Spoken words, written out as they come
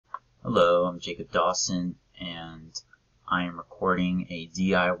Hello, I'm Jacob Dawson, and I am recording a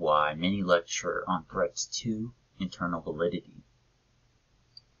DIY mini lecture on threats to internal validity.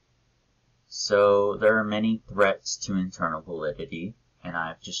 So there are many threats to internal validity, and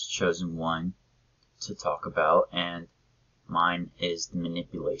I've just chosen one to talk about, and mine is the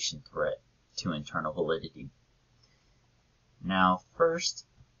manipulation threat to internal validity. Now, first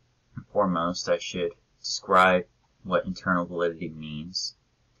and foremost, I should describe what internal validity means.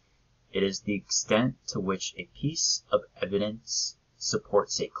 It is the extent to which a piece of evidence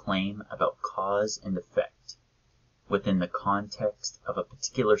supports a claim about cause and effect within the context of a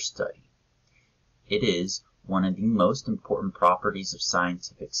particular study. It is one of the most important properties of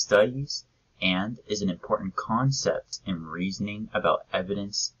scientific studies and is an important concept in reasoning about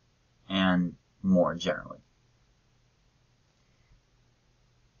evidence and more generally.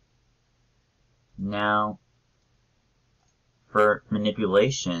 Now, for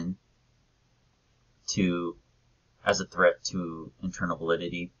manipulation as a threat to internal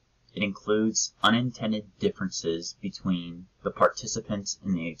validity, it includes unintended differences between the participants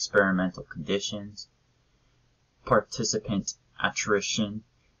in the experimental conditions, participant attrition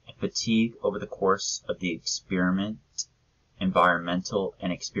and fatigue over the course of the experiment, environmental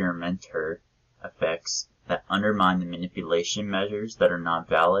and experimenter effects that undermine the manipulation measures that are not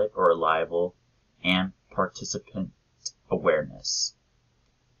valid or reliable, and participant awareness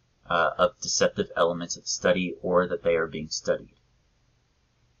of deceptive elements of the study or that they are being studied.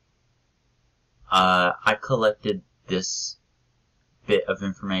 I collected this bit of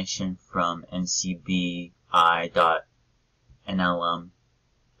information from ncbi.nlm.nih.gov.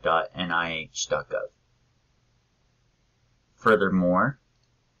 Furthermore,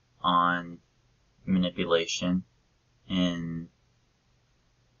 on manipulation in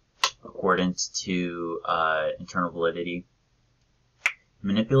accordance to internal validity,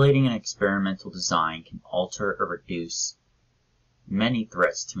 manipulating an experimental design can alter or reduce many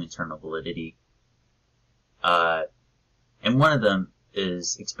threats to internal validity, and one of them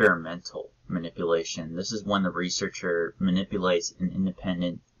is experimental manipulation. This is when the researcher manipulates an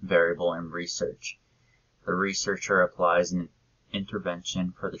independent variable in research. The researcher applies an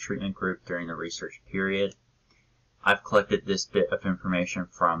intervention for the treatment group during the research period. I've collected this bit of information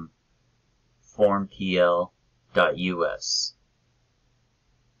from formpl.us.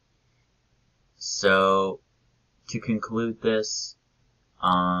 So, to conclude this,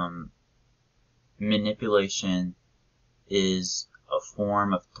 manipulation is a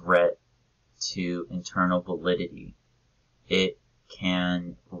form of threat to internal validity. It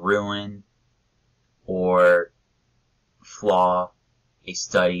can ruin or flaw a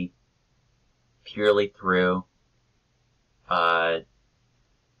study purely through the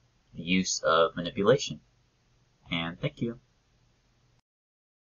use of manipulation. And thank you.